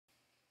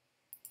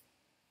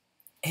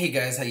Hey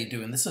guys, how you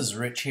doing? This is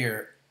Rich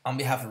here on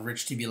behalf of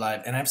Rich TV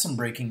Live, and I have some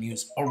breaking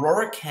news.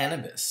 Aurora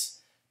Cannabis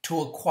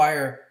to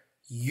acquire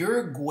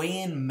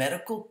Uruguayan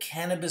medical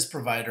cannabis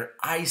provider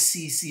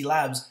ICC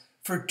Labs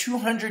for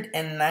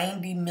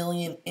 $290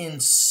 million in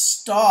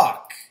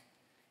stock.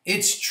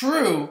 It's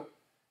true.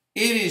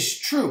 It is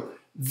true.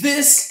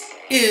 This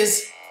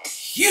is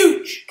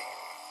huge.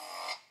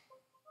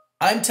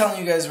 I'm telling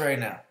you guys right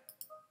now,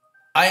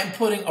 I am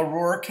putting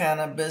Aurora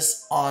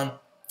Cannabis on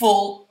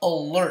full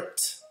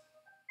alert.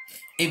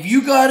 If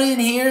you got in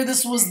here,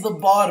 this was the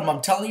bottom.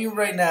 I'm telling you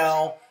right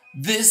now,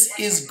 this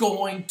is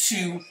going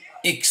to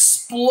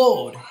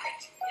explode.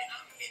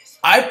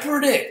 I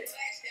predict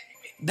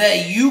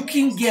that you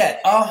can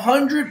get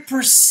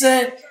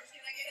 100%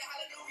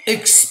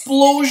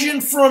 explosion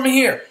from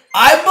here.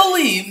 I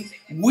believe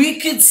we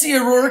could see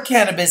Aurora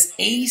Cannabis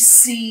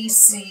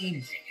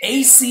ACBFF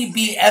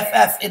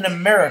in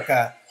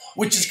America,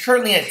 which is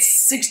currently at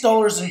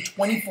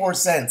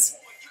 $6.24.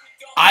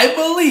 I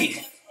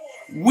believe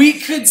we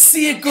could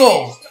see it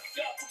go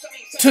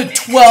to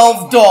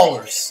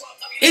 $12.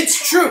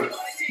 It's true.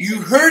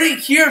 You heard it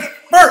here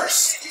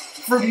first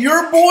from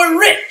your boy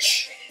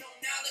Rich.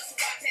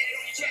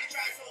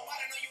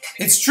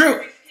 It's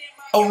true.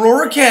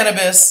 Aurora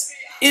Cannabis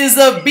is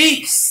a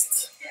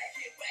beast.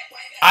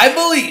 I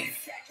believe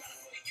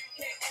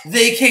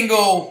they can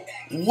go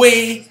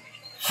way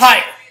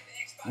higher.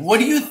 What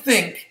do you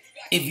think?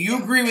 If you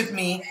agree with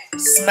me,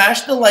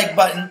 smash the like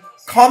button,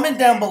 comment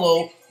down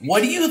below.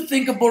 What do you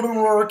think about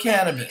Aurora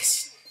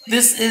Cannabis?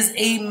 This is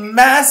a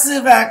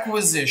massive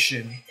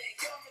acquisition.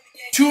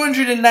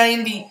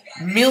 $290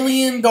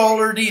 million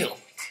deal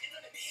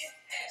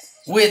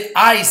with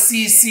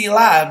ICC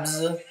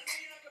Labs.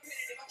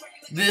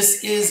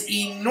 This is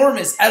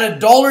enormous at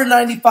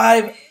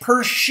 $1.95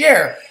 per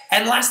share.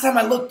 And last time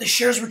I looked, the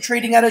shares were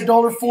trading at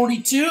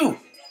 $1.42.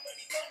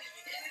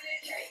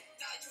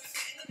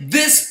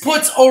 This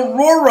puts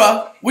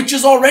Aurora, which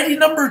is already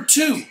number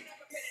 2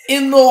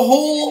 in the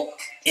whole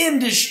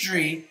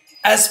industry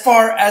as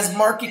far as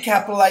market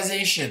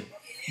capitalization.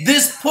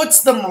 This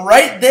puts them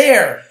right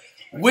there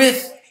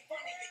with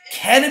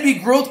Canopy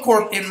Growth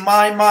Corp in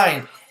my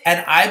mind.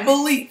 And I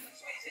believe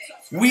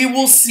we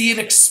will see an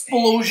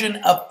explosion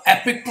of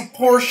epic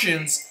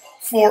proportions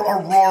for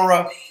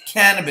Aurora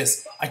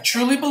Cannabis. I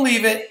truly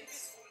believe it.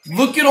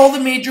 Look at all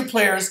the major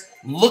players.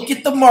 Look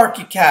at the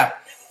market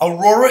cap.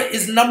 Aurora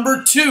is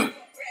number 2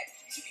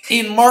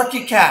 in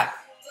market cap.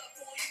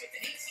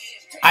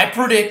 I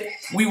predict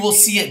we will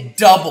see it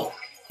double.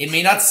 It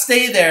may not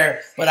stay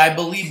there, but I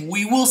believe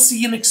we will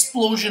see an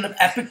explosion of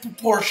epic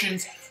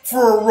proportions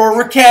for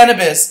Aurora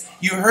Cannabis.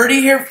 You heard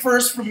it here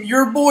first from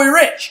your boy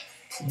Rich.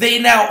 They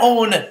now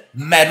own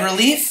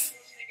MedRelief,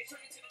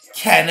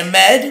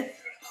 CanAmed,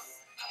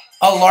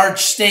 a large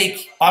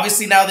stake.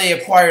 Obviously now they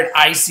acquired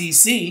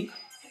ICC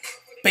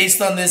based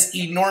on this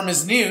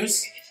enormous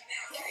news.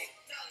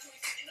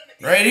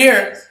 Right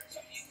here.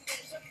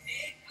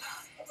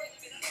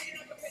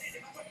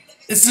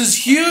 This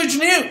is huge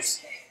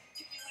news.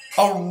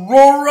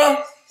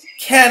 Aurora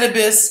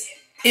Cannabis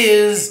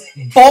is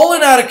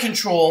balling out of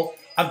control.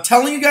 I'm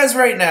telling you guys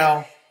right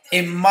now,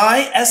 in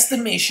my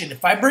estimation,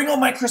 if I bring on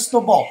my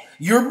crystal ball,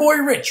 your boy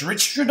Rich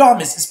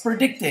Stradamus is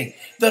predicting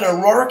that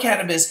Aurora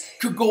Cannabis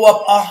could go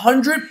up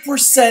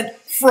 100%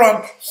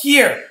 from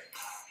here.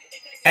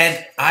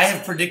 And I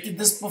have predicted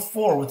this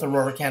before with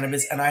Aurora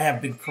Cannabis, and I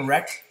have been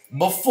correct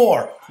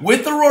before.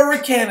 With Aurora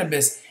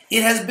Cannabis,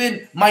 it has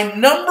been my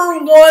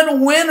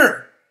 #1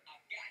 winner.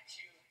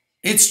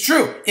 It's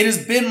true. It has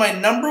been my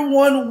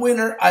 #1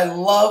 winner. I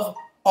love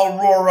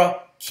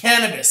Aurora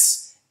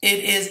Cannabis.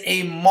 It is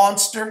a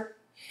monster.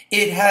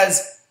 It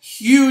has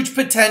huge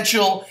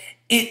potential.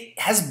 It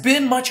has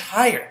been much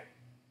higher.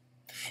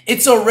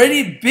 It's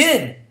already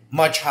been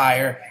much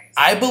higher.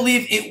 I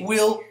believe it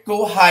will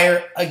go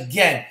higher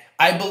again.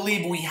 I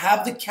believe we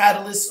have the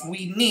catalyst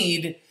we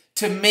need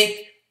to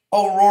make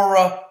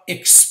Aurora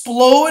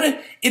explode.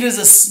 It is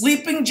a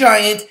sleeping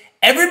giant.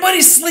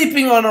 Everybody's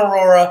sleeping on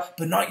Aurora,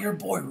 but not your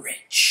boy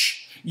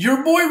Rich.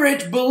 Your boy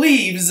Rich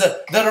believes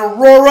that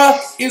Aurora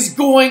is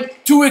going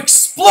to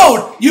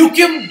explode. You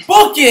can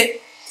book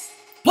it.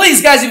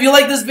 Please, guys, if you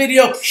like this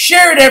video,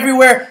 share it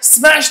everywhere.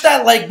 Smash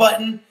that like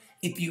button.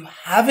 If you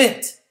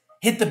haven't,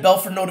 hit the bell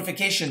for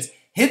notifications.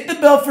 Hit the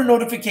bell for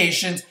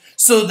notifications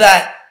so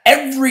that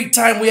every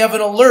time we have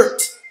an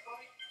alert,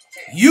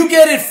 you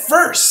get it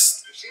first.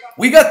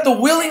 We got the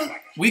willing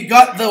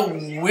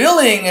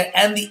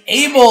and the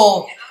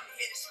able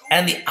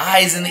and the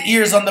eyes and the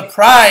ears on the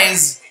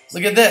prize.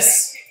 Look at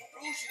this.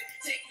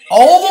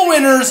 All the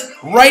winners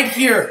right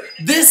here.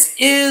 This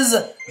is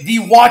the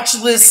watch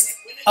list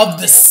of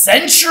the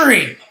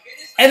century.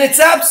 And it's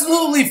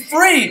absolutely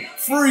free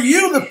for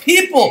you, the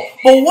people.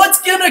 But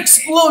what's going to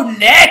explode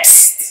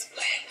next?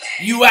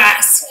 You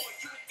ask.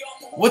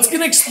 What's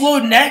going to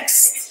explode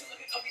next?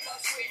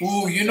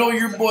 Ooh, you know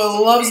your boy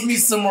loves me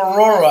some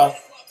Aurora.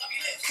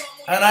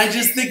 And I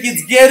just think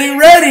it's getting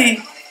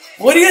ready.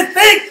 What do you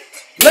think?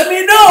 Let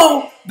me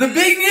know. The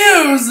big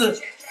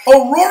news.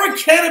 Aurora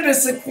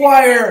Cannabis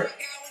acquire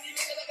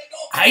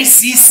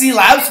ICC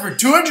Labs for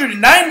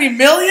 $290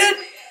 million?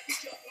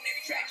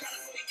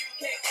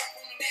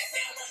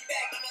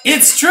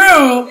 It's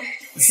true.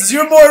 This is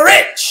your boy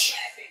Rich.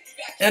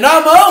 And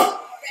I'm out.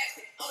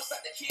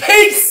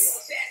 Peace.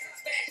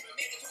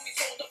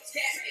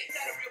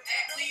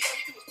 All you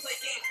do is play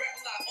games, rap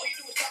a lot. All you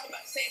do is talk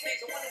about the same things.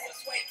 I wonder what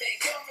sway things.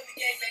 You don't really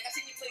gang bang. I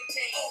seen you play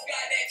chain. Oh,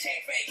 God, that chain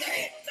fake.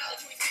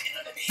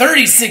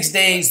 36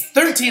 days,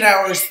 13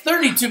 hours,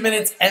 32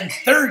 minutes, and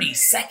 30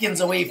 seconds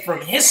away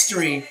from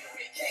history.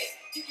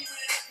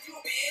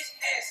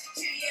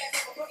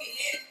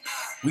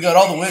 We got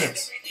all the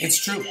winners. It's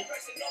true.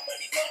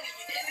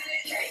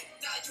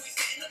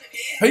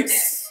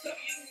 Peace.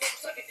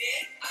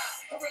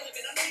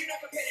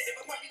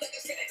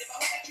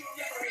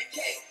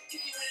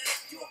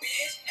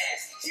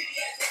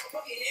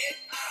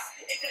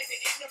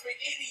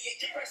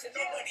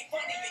 Nobody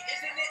funny,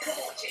 isn't it? Come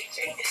on,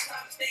 JJ, this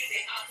time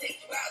stated. I'll take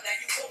you out, now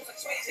you go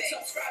persuaded.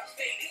 Subscribe,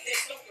 stated,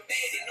 there's no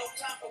debating, no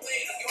time for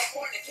waiting. You're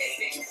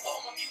fornicating, you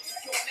all my music,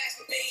 you're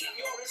masturbating.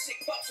 You're a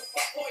sick fuck, so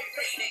fuck all your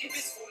rating.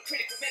 Invisible,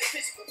 critical,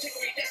 metaphysical,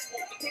 chicory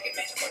decimal. You take a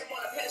bitch and put him on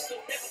a pedestal,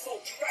 never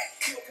told you right.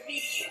 You're a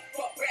comedian,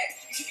 fuck rap,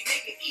 you should be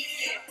making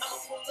EDM. I'ma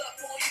pull up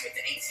on you at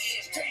the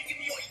ATM. Tell you, give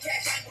me all your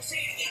cash, I ain't gon'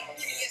 say it again.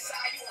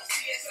 KSI, you want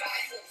CSI,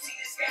 you won't see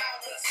this guy.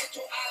 When I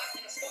split your eye,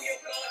 when I spill your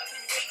blood, and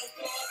you ain't no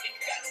blood, and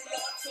you got no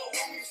love, so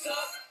won't you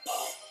sub?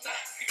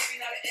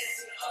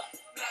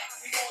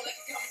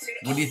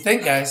 What do you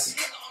think, guys?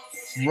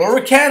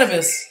 Aurora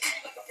Cannabis,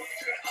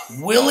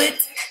 will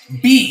it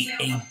be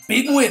a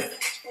big winner?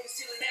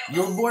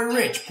 Your boy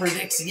Rich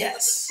predicts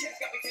yes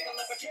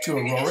to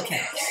Aurora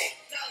Cannabis.